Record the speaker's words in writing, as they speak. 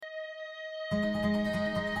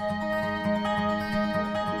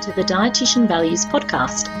To the Dietitian Values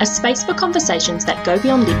Podcast, a space for conversations that go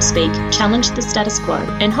beyond lip speak, challenge the status quo,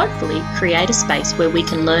 and hopefully create a space where we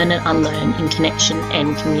can learn and unlearn in connection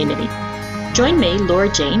and community. Join me,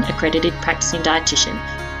 Laura Jean, accredited practicing dietitian,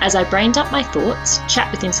 as I brain dump my thoughts,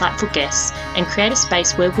 chat with insightful guests, and create a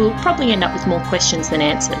space where we'll probably end up with more questions than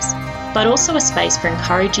answers, but also a space for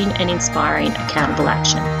encouraging and inspiring accountable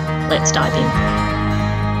action. Let's dive in.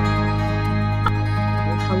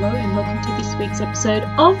 Hello and welcome to this week's episode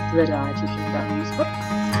of the Dietitian Values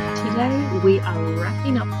Podcast. Today we are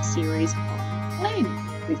wrapping up the series on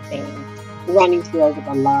planning. We've been running through over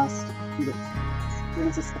the last few weeks.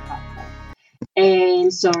 Brings us to part 4.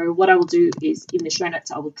 And so what I will do is in the show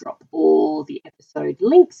notes I will drop all the episode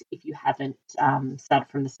links if you haven't started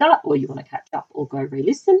from the start or you want to catch up or go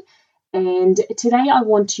re-listen. And today I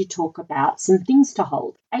want to talk about some things to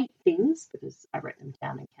hold. 8 things, because I wrote them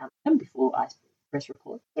down and counted them before I press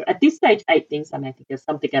record. So at this stage, 8 things. I may think of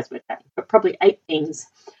something as we're chatting, but probably 8 things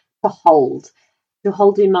to hold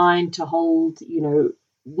in mind, to hold,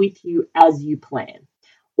 with you as you plan,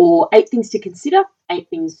 or 8 things to consider, 8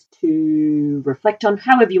 things to reflect on,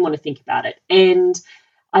 however you want to think about it. And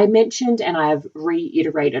I mentioned, and I have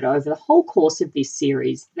reiterated over the whole course of this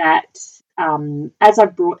series, that as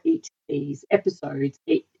I've brought each of these episodes,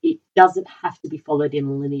 it doesn't have to be followed in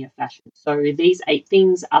a linear fashion. So these 8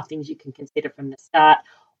 things are things you can consider from the start,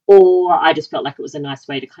 or I just felt like it was a nice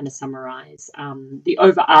way to kind of summarize the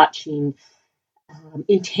overarching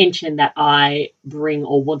intention that I bring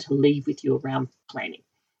or want to leave with you around planning.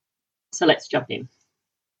 So let's jump in.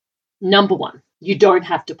 Number 1, you don't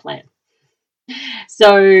have to plan.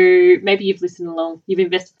 So maybe you've listened along, you've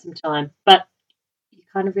invested some time, but you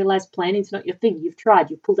kind of realize planning's not your thing. You've tried,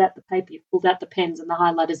 you've pulled out the paper, you've pulled out the pens and the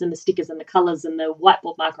highlighters and the stickers and the colours and the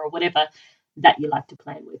whiteboard marker or whatever that you like to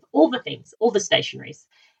plan with. All the things, all the stationaries.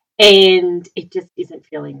 And it just isn't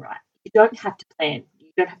feeling right. You don't have to plan.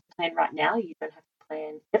 You don't have to plan right now. You don't have to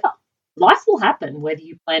plan ever. Life will happen whether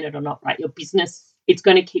you plan it or not, right? Your business, it's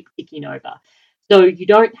going to keep ticking over. So you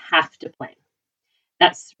don't have to plan.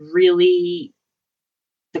 That's really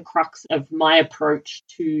the crux of my approach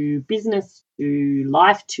to business, to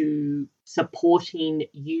life, to supporting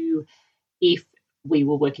you if we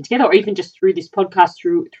were working together, or even just through this podcast,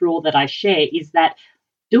 through all that I share, is that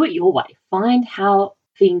do it your way. Find how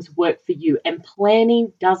things work for you. And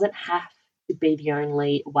planning doesn't have to be the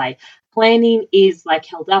only way. Planning is like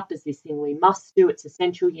held up as this thing we must do. It's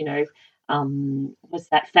essential, what's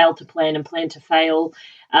that fail to plan and plan to fail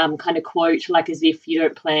kind of quote, like as if you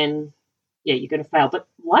don't plan, you're going to fail. But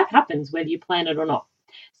life happens whether you plan it or not.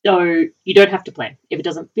 So you don't have to plan. If it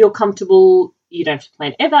doesn't feel comfortable, you don't have to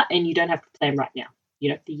plan ever, and you don't have to plan right now.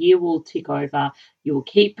 The year will tick over. You will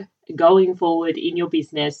keep going forward in your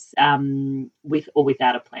business with or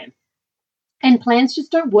without a plan. And plans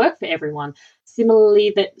just don't work for everyone.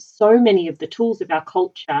 Similarly, that so many of the tools of our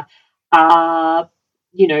culture are,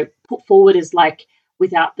 put forward as like,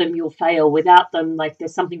 without them, you'll fail. Without them, like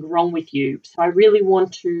there's something wrong with you. So I really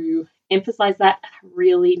want to emphasize that.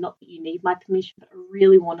 Really, not that you need my permission, but I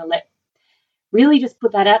really want to really just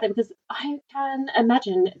put that out there, because I can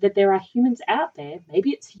imagine that there are humans out there,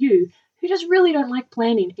 maybe it's you, who just really don't like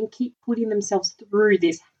planning and keep putting themselves through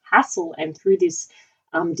this hassle and through this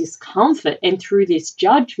discomfort and through this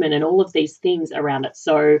judgment and all of these things around it.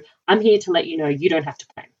 So I'm here to let you know you don't have to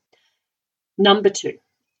plan. Number 2,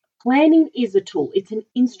 planning is a tool. It's an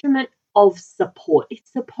instrument of support.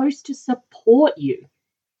 It's supposed to support you.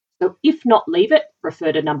 So if not, leave it.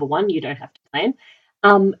 Refer to number 1, you don't have to plan.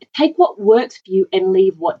 Take what works for you and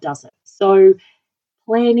leave what doesn't. So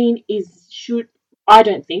planning I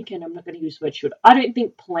don't think, and I'm not going to use the word should, I don't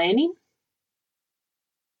think planning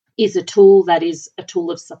is a tool that is a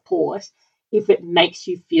tool of support if it makes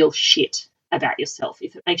you feel shit about yourself,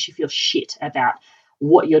 if it makes you feel shit about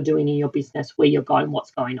what you're doing in your business, where you're going,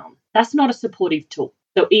 what's going on. That's not a supportive tool.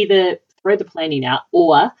 So either throw the planning out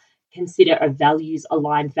or consider a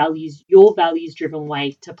values-aligned, your values-driven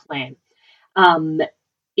way to plan.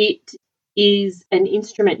 It is an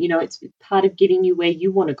instrument, it's part of getting you where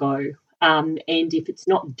you want to go. And if it's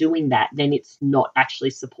not doing that, then it's not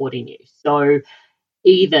actually supporting you. So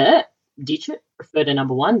either ditch it, refer to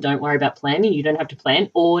number 1, don't worry about planning, you don't have to plan,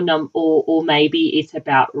 or maybe it's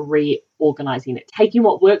about reorganizing it, taking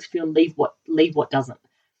what works for you and leave what doesn't.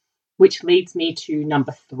 Which leads me to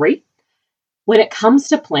number 3. When it comes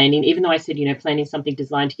to planning, even though I said, planning is something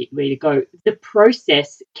designed to get you ready to go, the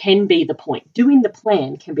process can be the point. Doing the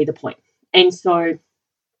plan can be the point. And so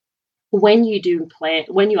when you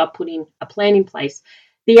are putting a plan in place,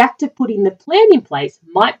 the act of putting the plan in place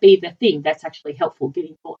might be the thing that's actually helpful,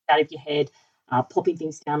 getting thoughts out of your head, popping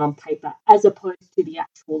things down on paper, as opposed to the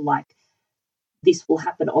actual, like, this will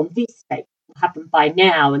happen on this date, will happen by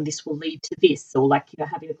now, and this will lead to this, or like,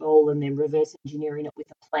 having a goal and then reverse engineering it with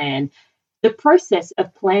a plan. The process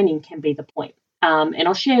of planning can be the point. And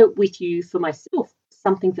I'll share with you for myself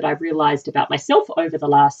something that I've realized about myself over the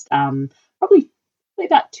last probably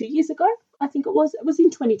about 2 years ago. I think it was in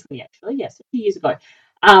 2020, actually. Yes, 2 years ago.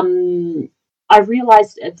 I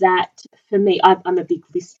realized that for me, I'm a big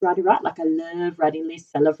list writer, right? Like, I love writing lists.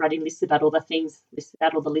 I love writing lists about all the things, lists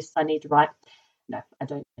about all the lists I need to write. No, I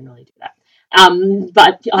don't generally do that.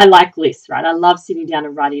 But I like lists, right? I love sitting down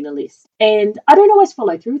and writing a list. And I don't always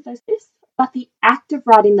follow through with those lists, but the act of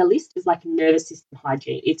writing the list is like nervous system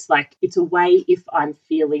hygiene. It's like, it's a way if I'm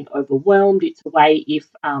feeling overwhelmed. It's a way if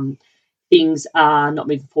things are not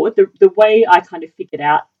moving forward. The way I kind of figured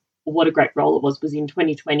out what a great role it was in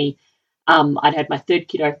 2020. I'd had my third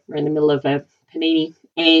kiddo. We're in the middle of a panini.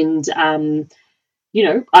 And,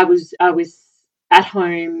 I was at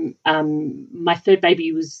home. My third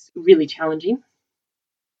baby was really challenging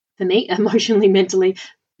for me, emotionally, mentally,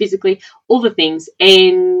 physically, all the things.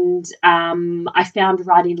 And I found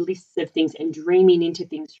writing lists of things and dreaming into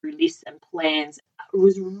things through lists and plans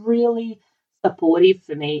was really supportive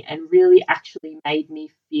for me, and really actually made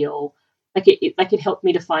me feel like it helped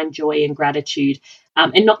me to find joy and gratitude,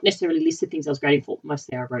 and not necessarily lists of things I was grateful for.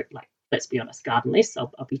 Mostly I wrote, like, let's be honest, garden lists.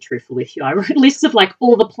 I'll be truthful with you. I wrote lists of like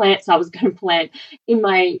all the plants I was going to plant in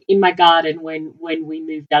my garden when we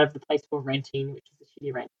moved out of the place we're renting, which is a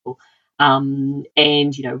shitty rental. And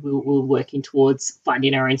we're working towards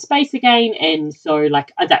finding our own space again. And so,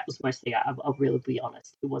 like, that was mostly, I'll really be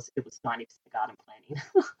honest, it was 90% garden planning.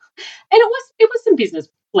 And it was some business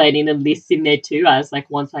planning and lists in there too. I was like,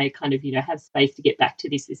 once I kind of have space to get back to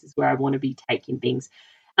this is where I want to be taking things.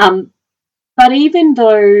 But even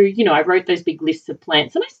though I wrote those big lists of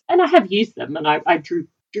plants, and I have used them, and I drew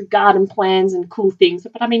garden plans and cool things,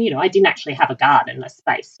 but I mean, I didn't actually have a garden, a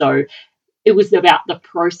space. So it was about the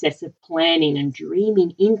process of planning and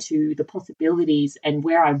dreaming into the possibilities and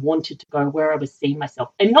where I wanted to go, where I was seeing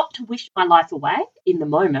myself, and not to wish my life away in the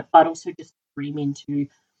moment, but also just dream into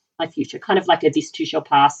my future, kind of like a this too shall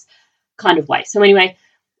pass kind of way. So anyway,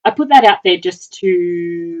 I put that out there just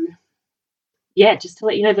to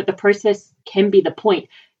let you know that the process can be the point.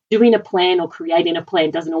 Doing a plan or creating a plan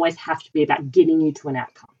doesn't always have to be about getting you to an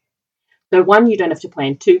outcome. So one, you don't have to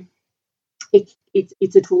plan. Two,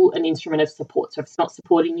 it's a tool, an instrument of support. So if it's not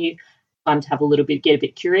supporting you, time to have get a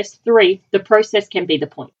bit curious. Three, the process can be the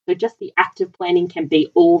point. So just the act of planning can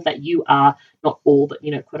be all that you are, not all, but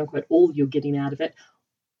quote unquote, all you're getting out of it.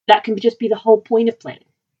 That can just be the whole point of planning.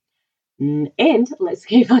 And let's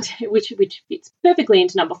keep on to which fits perfectly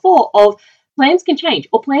into number 4 of plans can change,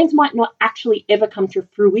 or plans might not actually ever come to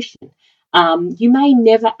fruition. You may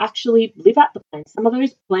never actually live out the plan. Some of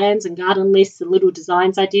those plans and garden lists and little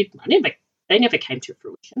designs I did, they never came to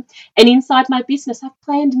fruition. And inside my business, I've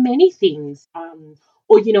planned many things.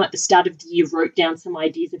 Or at the start of the year, wrote down some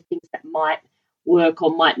ideas of things that might work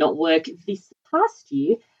or might not work. This past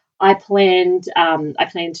year, I planned,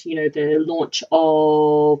 the launch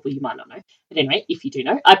of, well, you might not know, but anyway, if you do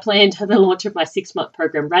know, I planned the launch of my 6-month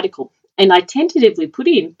program, Radical. And I tentatively put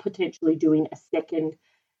in potentially doing a second,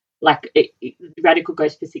 Radical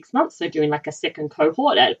goes for 6 months, so doing like a second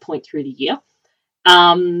cohort at a point through the year.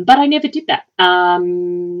 But I never did that.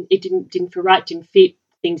 It didn't feel right, didn't fit.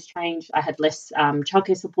 Things changed. I had less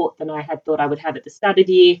childcare support than I had thought I would have at the start of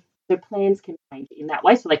the year. So plans can change in that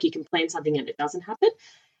way. So like you can plan something and it doesn't happen.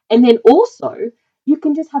 And then also you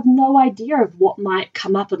can just have no idea of what might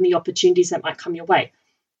come up and the opportunities that might come your way.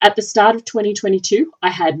 At the start of 2022, I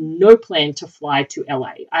had no plan to fly to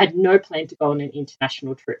LA. I had no plan to go on an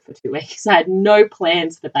international trip for 2 weeks. I had no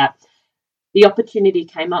plans for that. The opportunity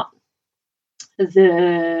came up.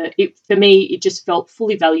 For me, it just felt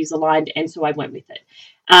fully values aligned, and so I went with it.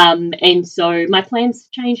 And so my plans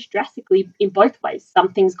changed drastically in both ways.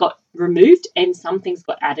 Some things got removed and some things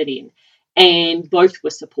got added in, and both were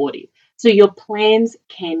supportive. So your plans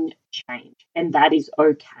can change, and that is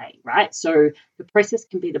okay, right? So the process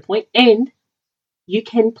can be the point, and you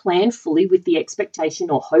can plan fully with the expectation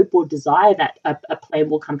or hope or desire that a plan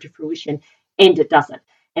will come to fruition, and it doesn't.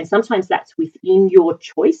 And sometimes that's within your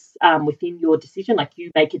choice, within your decision. Like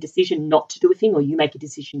you make a decision not to do a thing, or you make a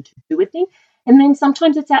decision to do a thing. And then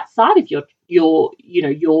sometimes it's outside of your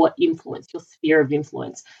influence, your sphere of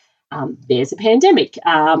influence. There's a pandemic.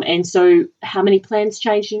 And so how many plans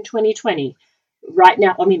changed in 2020? Right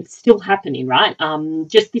now, I mean, it's still happening, right?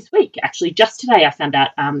 Just this week, actually, just today, I found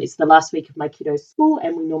out it's the last week of my kiddo's school,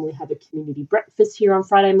 and we normally have a community breakfast here on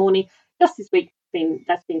Friday morning. Just this week,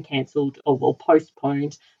 that's been cancelled or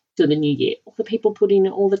postponed to the new year. All the people put in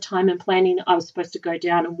all the time and planning. I was supposed to go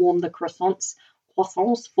down and warm the croissants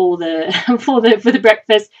for the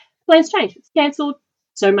breakfast. Plans changed. It's cancelled.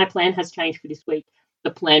 So my plan has changed for this week.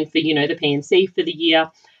 The plan for, the PNC for the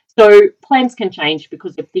year. So plans can change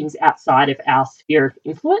because of things outside of our sphere of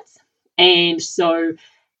influence. And so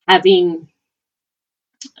having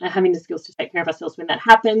the skills to take care of ourselves when that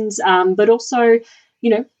happens, but also,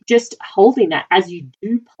 just holding that as you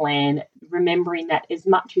do plan, remembering that as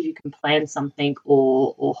much as you can plan something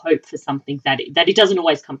or hope for something, that it doesn't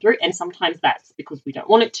always come through. And sometimes that's because we don't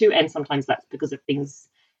want it to, and sometimes that's because of things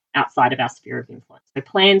outside of our sphere of influence. So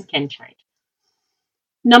plans can change.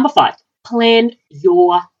 Number 5, plan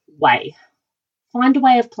your way. Find a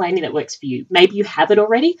way of planning that works for you. Maybe you have it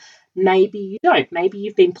already. Maybe you don't. Maybe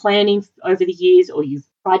you've been planning over the years, or you've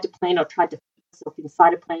tried to plan or tried to fit yourself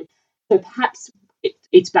inside a plan. So perhaps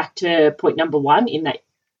it's back to point number 1 in that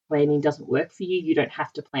planning doesn't work for you. You don't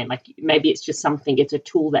have to plan. Like maybe it's just it's a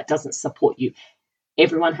tool that doesn't support you.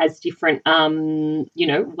 Everyone has different,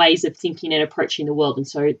 ways of thinking and approaching the world. And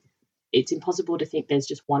so it's impossible to think there's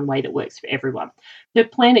just one way that works for everyone. So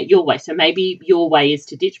plan it your way. So maybe your way is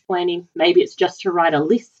to ditch planning. Maybe it's just to write a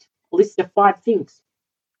list of 5 things,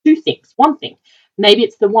 2 things, 1 thing. Maybe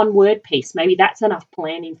it's the 1 word piece. Maybe that's enough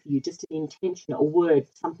planning for you, just an intention, a word,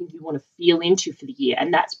 something you want to feel into for the year,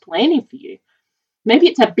 and that's planning for you. Maybe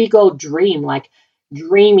it's a big old dream, like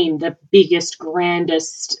dreaming the biggest,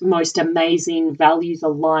 grandest, most amazing,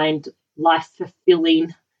 values-aligned,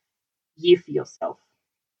 life-fulfilling year for yourself,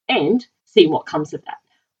 and see what comes of that.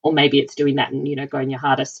 Or maybe it's doing that and, going your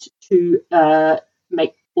hardest to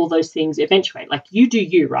make all those things eventuate. Like you do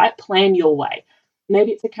you, right? Plan your way.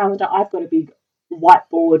 Maybe it's a calendar. I've got a big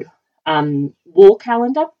whiteboard wall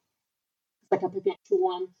calendar. It's like a perpetual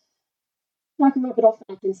one. I can rub it off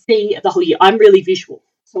and I can see the whole year. I'm really visual,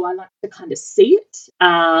 so I like to kind of see it.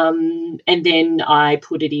 And then I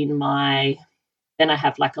put it in then I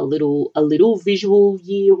have like a little visual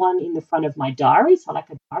year one in the front of my diary. So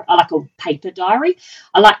I like a paper diary.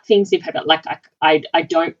 I like things in paper. Like I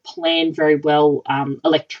don't plan very well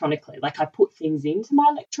electronically. Like I put things into my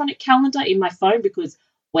electronic calendar in my phone because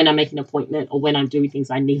when I make an appointment or when I'm doing things,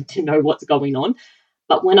 I need to know what's going on.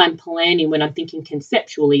 But when I'm planning, when I'm thinking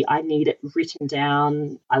conceptually, I need it written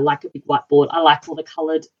down. I like a big whiteboard. I like all the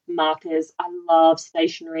coloured markers. I love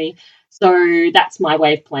stationery. So that's my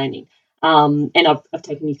way of planning. And I've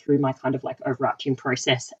taken you through my kind of like overarching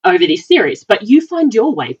process over this series. But you find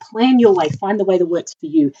your way, plan your way, find the way that works for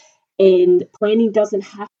you. And planning doesn't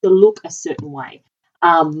have to look a certain way.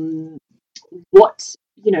 Find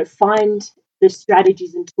the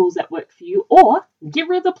strategies and tools that work for you, or get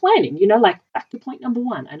rid of the planning, like back to point number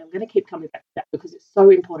 1. And I'm going to keep coming back to that because it's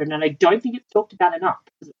so important. And I don't think it's talked about enough,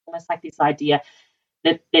 because it's almost like this idea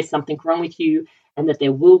that there's something wrong with you and that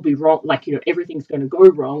there will be wrong, everything's going to go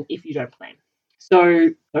wrong if you don't plan. So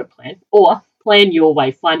don't plan, or plan your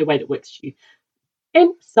way, find a way that works for you.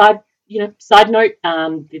 And side note,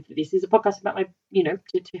 this is a podcast about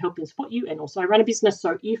to help and support you. And also I run a business.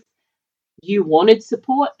 So if you wanted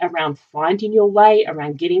support around finding your way,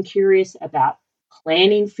 around getting curious about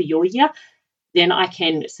planning for your year, then I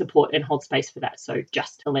can support and hold space for that. So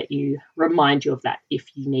just to remind you of that if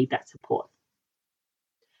you need that support.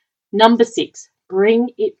 Number 6, bring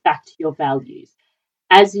it back to your values.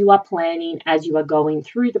 As you are planning, as you are going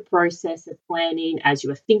through the process of planning, as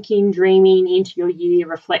you are thinking, dreaming into your year,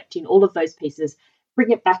 reflecting, all of those pieces,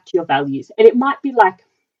 bring it back to your values. And it might be like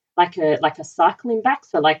a cycling back,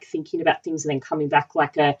 so like thinking about things and then coming back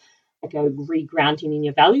like a regrounding in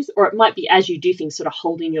your values. Or it might be as you do things, sort of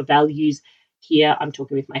holding your values here. I'm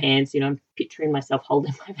talking with my hands, I'm picturing myself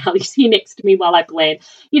holding my values here next to me while I plan.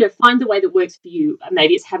 Find the way that works for you.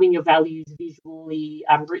 Maybe it's having your values visually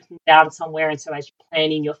written down somewhere, and so as you're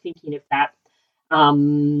planning, you're thinking of that.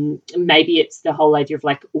 Maybe it's the whole idea of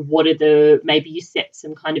like, maybe you set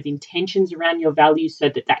some kind of intentions around your values so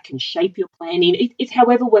that can shape your planning. It's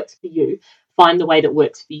however works for you. Find the way that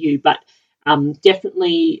works for you, but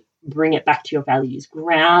definitely bring it back to your values.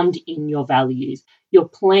 Ground in your values. Your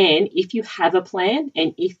plan, if you have a plan,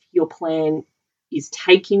 and if your plan is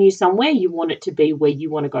taking you somewhere, you want it to be where you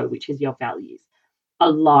want to go, which is your values.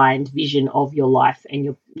 Aligned vision of your life and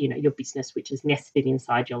your business, which is nested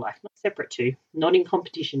inside your life, not separate to, not in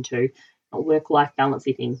competition to, not work-life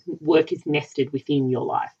balancing thing. Work is nested within your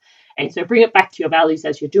life. And so bring it back to your values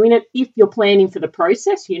as you're doing it. If you're planning for the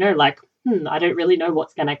process, I don't really know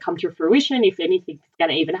what's going to come to fruition, if anything's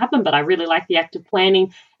going to even happen, but I really like the act of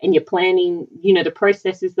planning, and you're planning, the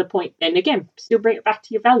process is the point, then again, still bring it back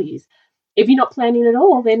to your values. If you're not planning at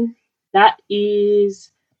all, then that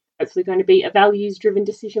is hopefully going to be a values-driven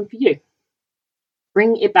decision for you.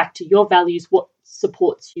 Bring it back to your values, what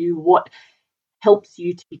supports you, what helps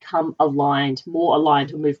you to become aligned, more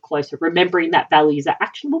aligned, or move closer. Remembering that values are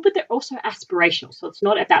actionable, but they're also aspirational. So it's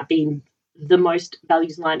not about being the most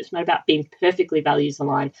values aligned. It's not about being perfectly values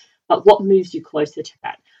aligned, but what moves you closer to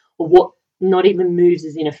that, or what not even moves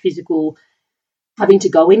as in a physical having to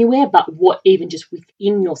go anywhere, but what even just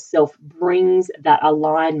within yourself brings that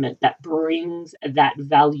alignment, that brings that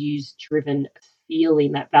values-driven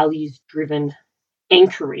feeling, that values-driven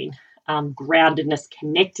anchoring, groundedness,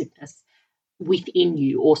 connectedness within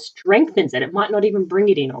you, or strengthens it. It might not even bring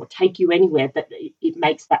it in or take you anywhere, but it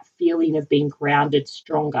makes that feeling of being grounded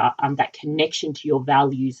stronger, that connection to your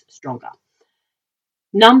values stronger.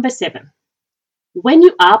 Number 7, when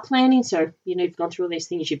you are planning, so you've gone through all these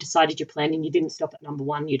things, you've decided you're planning, you didn't stop at number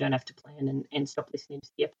 1, you don't have to plan and stop listening to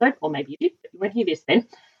the episode, or maybe you did, but you won't hear this then.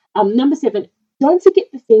 Number 7, don't forget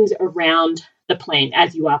the things around the plan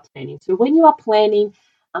as you are planning. So when you are planning,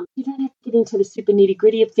 you don't have to get into the super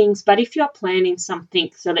nitty-gritty of things, but if you're planning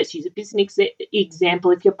something, so let's use a business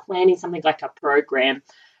example, if you're planning something like a program,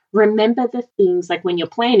 remember the things like when you're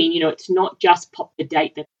planning, it's not just pop the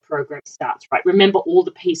date that the program starts, right? Remember all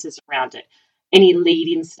the pieces around it. Any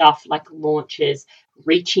lead-in stuff like launches,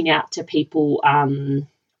 reaching out to people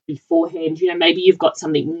beforehand. Maybe you've got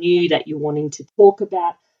something new that you're wanting to talk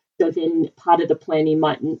about. So then part of the planning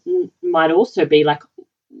might also be like,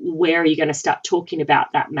 where are you going to start talking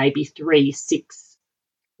about that? Maybe 3, 6,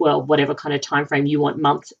 well, whatever kind of time frame you want,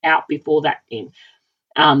 months out before that thing.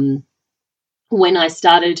 When I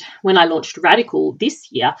launched Radical this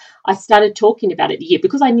year, I started talking about it a year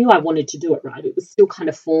because I knew I wanted to do it, right? It was still kind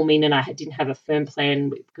of forming and I didn't have a firm plan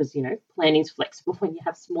because, planning is flexible when you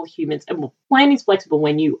have small humans, and planning is flexible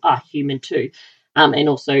when you are human too. And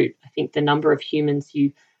also, I think the number of humans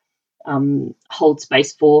you hold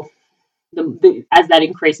space for, as that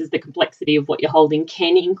increases, the complexity of what you're holding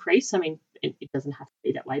can increase. I mean, it doesn't have to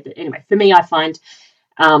be that way. But anyway, for me, I find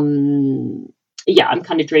I'm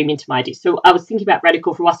kind of dreaming to my ideas. So I was thinking about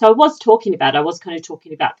Radical for a while. So I was kind of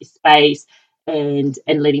talking about this space and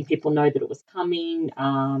letting people know that it was coming.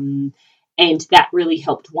 And that really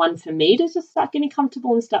helped, one, for me to just start getting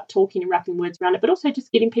comfortable and start talking and wrapping words around it, but also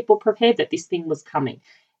just getting people prepared that this thing was coming.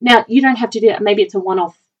 Now, you don't have to do that. Maybe it's a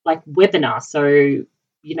one-off like webinar. So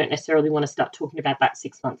you don't necessarily want to start talking about that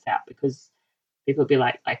 6 months out because people will be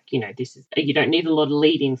like, this is, you don't need a lot of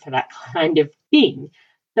lead in for that kind of thing.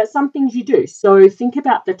 But some things you do. So think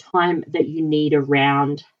about the time that you need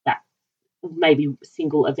around that maybe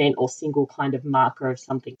single event or single kind of marker of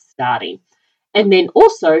something starting. And then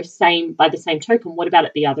also, by the same token, what about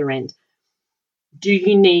at the other end? Do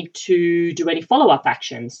you need to do any follow-up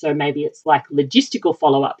actions? So maybe it's like logistical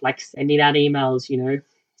follow-up, like sending out emails,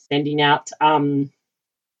 sending out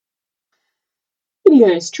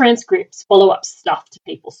videos, transcripts, follow-up stuff to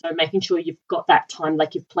people. So making sure you've got that time,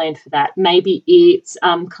 like you've planned for that. Maybe it's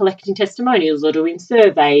collecting testimonials or doing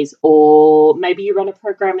surveys, or maybe you run a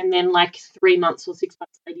program and then like 3 months or 6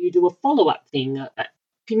 months later you do a follow-up thing, a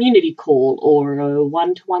community call or a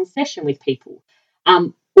one-to-one session with people.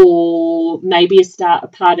 Or maybe a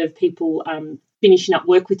part of people finishing up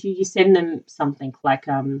work with you, you send them something like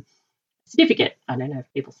certificate. I don't know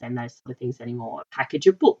if people send those sort of things anymore. A package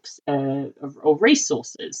of books or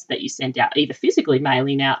resources that you send out, either physically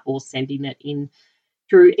mailing out or sending it in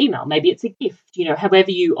through email. Maybe it's a gift,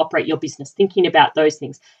 however you operate your business, thinking about those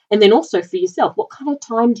things. And then also for yourself, what kind of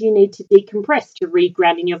time do you need to decompress, to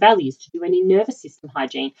reground in your values, to do any nervous system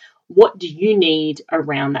hygiene? What do you need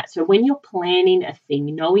around that? So when you're planning a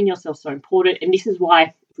thing, knowing yourself is so important. And this is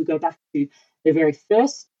why, if we go back to the very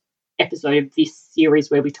first episode of this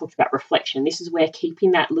series where we talked about reflection, this is where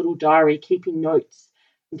keeping that little diary, keeping notes,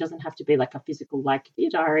 it doesn't have to be like a physical, like, dear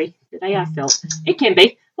diary, today I felt. It can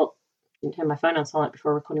be. Well, I didn't turn my phone on silent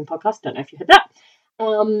before recording podcast. Don't know if you heard that.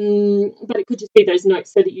 But it could just be those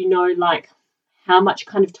notes so that you know, like, how much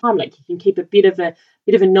kind of time, like you can keep a bit of a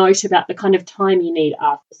note about the kind of time you need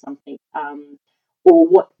after something, or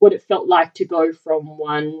what it felt like to go from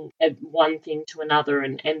one thing to another,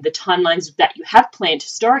 and the timelines that you have planned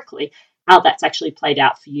historically, how that's actually played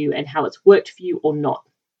out for you and how it's worked for you or not.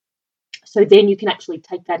 So then you can actually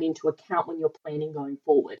take that into account when you're planning going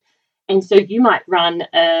forward. And so you might run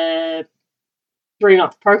a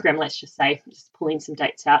 3-month program, let's just say, just pulling some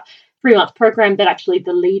dates out, 3-month program, but actually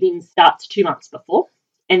the lead-in starts 2 months before.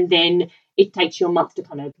 And then it takes you a month to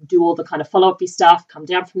kind of do all the kind of follow-up stuff, come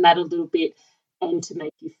down from that a little bit, and to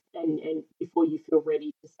make you, and before you feel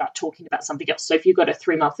ready to start talking about something else. So if you've got a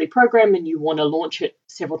 3-monthly program and you want to launch it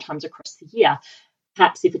several times across the year,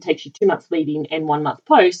 perhaps if it takes you 2 months leading and 1 month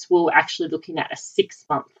post, we're actually looking at a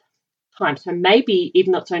 6-month time. So maybe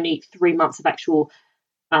even though it's only 3 months of actual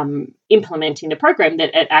implementing the program,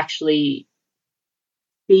 that it actually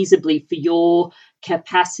feasibly for your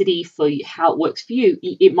capacity, for how it works for you,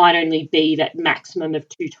 it might only be that maximum of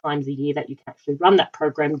 2 times a year that you can actually run that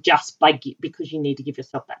program just because you need to give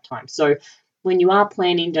yourself that time. So when you are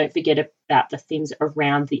planning, don't forget about the things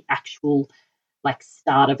around the actual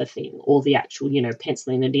start of a thing, or the actual,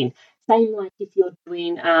 penciling it in. Same like if you're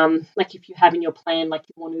doing, like if you have in your plan, like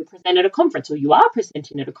you want to present at a conference, or you are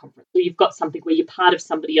presenting at a conference, or you've got something where you're part of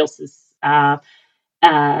somebody else's, you're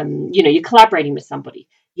collaborating with somebody.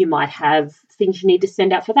 You might have things you need to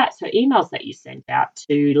send out for that. So emails that you send out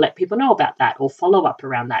to let people know about that, or follow up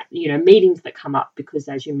around that, meetings that come up because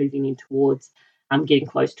as you're moving in towards getting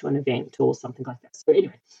close to an event or something like that. So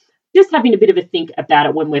anyway, just having a bit of a think about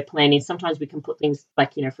it when we're planning. Sometimes we can put things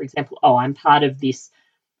like, for example, I'm part of this,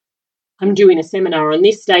 I'm doing a seminar on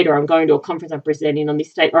this date, or I'm going to a conference, I'm presenting on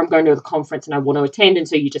this date, or I'm going to the conference and I want to attend. And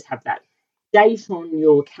so you just have that date on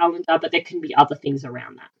your calendar, but there can be other things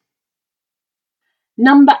around that.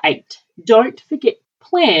 Number 8, don't forget to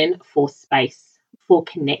plan for space, for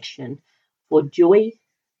connection, for joy,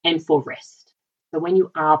 and for rest. So when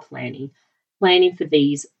you are planning for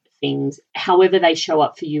these things, however they show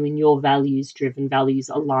up for you in your values-driven,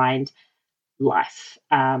 values-aligned life.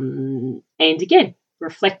 And again,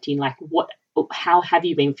 reflecting how have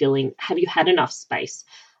you been feeling? Have you had enough space?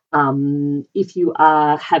 If you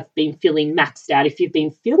have been feeling maxed out, if you've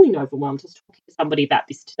been feeling overwhelmed, I was talking to somebody about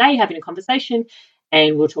this today, having a conversation,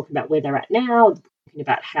 and we're talking about where they're at now, talking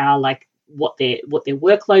about how what their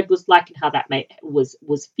workload was like and how that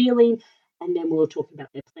was feeling, and then we were talking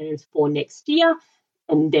about their plans for next year,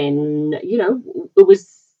 and then it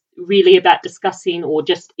was really about discussing, or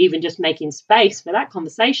just making space for that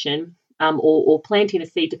conversation. Or planting a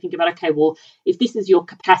seed to think about, okay, well, if this is your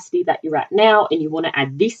capacity that you're at now and you want to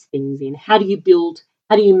add these things in, how do you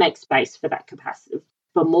make space for that capacity,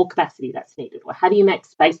 for more capacity that's needed? Or how do you make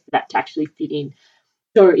space for that to actually fit in?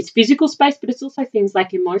 So it's physical space, but it's also things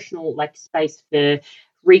like emotional, like space for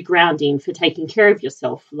regrounding, for taking care of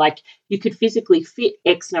yourself. Like you could physically fit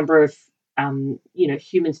X number of,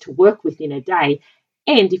 humans to work with in a day.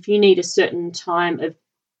 And if you need a certain time of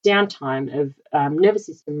downtime, of nervous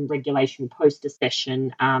system regulation post a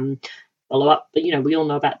session, follow up, we all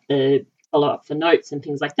know about the follow up for notes and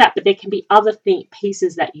things like that, but there can be other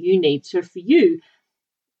pieces that you need. So for you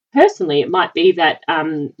personally, it might be that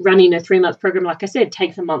running a 3-month program, like I said,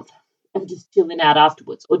 takes a month of just chilling out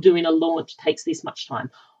afterwards, or doing a launch takes this much time,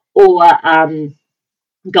 or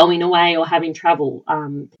going away or having travel,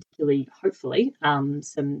 particularly, hopefully,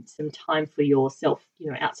 some time for yourself,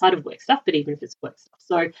 outside of work stuff, but even if it's work stuff.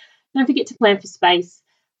 So don't forget to plan for space,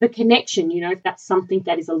 for connection, if that's something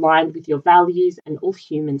that is aligned with your values, and all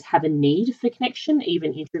humans have a need for connection,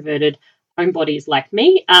 even introverted homebodies like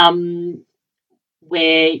me,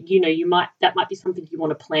 where, that might be something you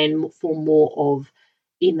want to plan for more of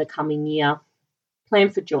in the coming year.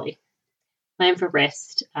 Plan for joy. Plan for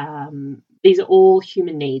rest. These are all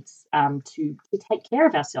human needs to take care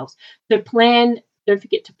of ourselves. So don't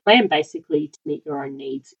forget to plan basically to meet your own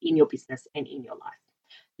needs in your business and in your life.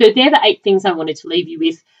 So they're the 8 things I wanted to leave you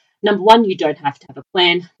with. Number 1, you don't have to have a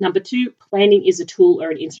plan. Number 2, planning is a tool or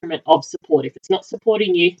an instrument of support. If it's not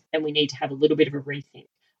supporting you, then we need to have a little bit of a rethink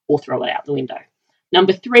or throw it out the window.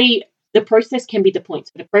 Number 3, the process can be the point.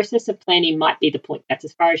 So the process of planning might be the point. That's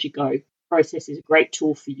as far as you go. Process is a great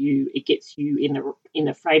tool for you. It gets you in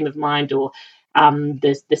the frame of mind, or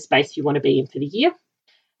the space you want to be in for the year.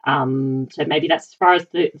 So maybe that's as far as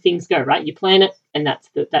the things go, right? You plan it, and that's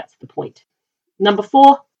the point. Number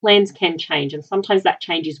 4, plans can change, and sometimes that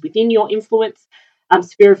changes within your influence,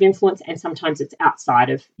 sphere of influence, and sometimes it's outside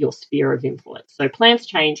of your sphere of influence. So plans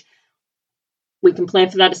change. We can plan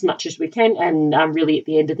for that as much as we can, and really at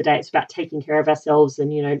the end of the day, it's about taking care of ourselves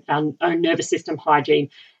and our own nervous system hygiene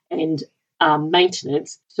and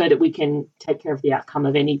maintenance, so that we can take care of the outcome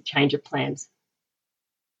of any change of plans.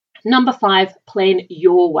 Number 5, plan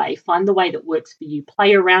your way. Find the way that works for you.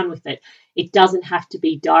 Play around with it. It doesn't have to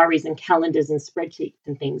be diaries and calendars and spreadsheets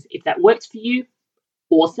and things. If that works for you,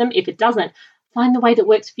 awesome. If it doesn't, find the way that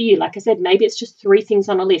works for you. Like I said, maybe it's just 3 things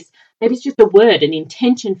on a list. Maybe it's just a word, an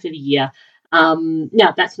intention for the year.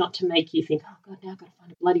 Now, that's not to make you think, oh, God, now I've got to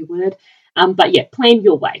find a bloody word. But yeah, plan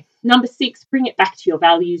your way. Number 6, bring it back to your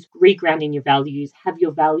values, regrounding your values. Have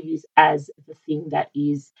your values as the thing that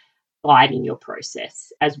is guiding your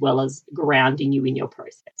process, as well as grounding you in your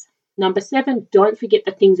process. Number 7, don't forget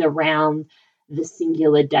the things around the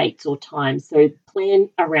singular dates or times. So plan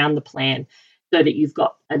around the plan so that you've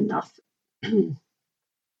got enough,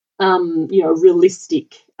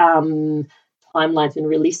 realistic timelines and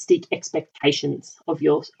realistic expectations of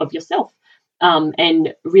yourself,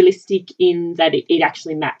 and realistic in that it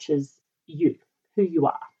actually matches you, who you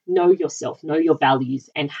are. Know yourself, know your values,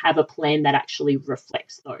 and have a plan that actually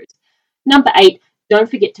reflects those. Number 8, don't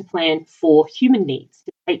forget to plan for human needs,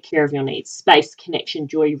 to take care of your needs. Space, connection,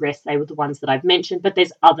 joy, rest, they were the ones that I've mentioned, but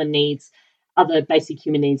there's other needs, other basic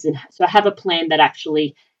human needs. And so have a plan that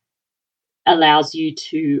actually allows you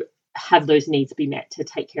to have those needs be met, to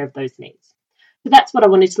take care of those needs. So that's what I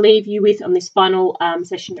wanted to leave you with on this final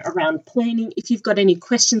session around planning. If you've got any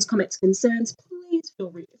questions, comments, concerns, please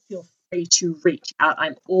feel free to reach out.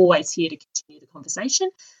 I'm always here to continue the conversation,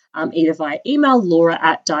 either via email,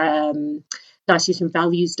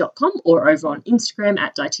 laura@dietitianvalues.com, or over on Instagram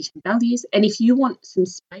 @dietitianvalues. And if you want some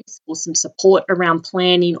space or some support around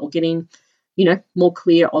planning, or getting, more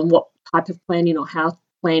clear on what type of planning or how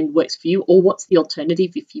plan works for you, or what's the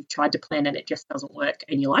alternative if you've tried to plan and it just doesn't work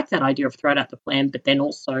and you like that idea of throwing out the plan, but then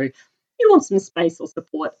also you want some space or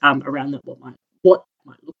support around that, what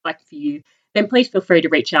might look like for you, then please feel free to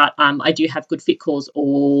reach out. I do have good fit calls,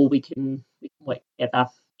 or we can work together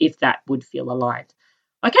if that would feel aligned.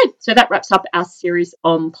 Okay, so that wraps up our series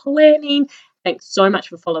on planning. Thanks so much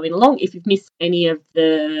for following along. If you've missed any of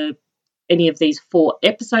these 4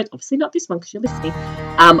 episodes, obviously not this one because you're listening,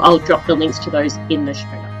 I'll drop the links to those in the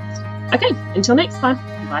show notes. Okay, until next time,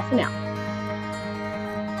 bye for now.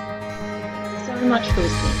 Thanks so much for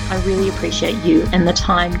listening. I really appreciate you and the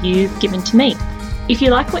time you've given to me. If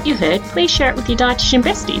you like what you heard, please share it with your dietitian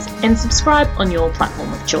besties and subscribe on your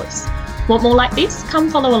platform of choice. Want more like this?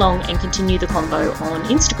 Come follow along and continue the convo on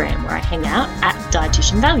Instagram, where I hang out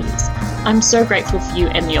 @dietitianvalues. I'm so grateful for you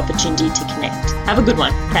and the opportunity to connect. Have a good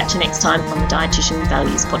one. Catch you next time on the Dietitian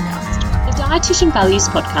Values Podcast. The Dietitian Values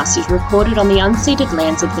Podcast is recorded on the unceded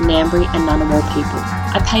lands of the Ngambri and Ngunnawal people.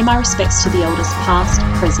 I pay my respects to the elders past,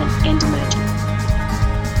 present and emerging.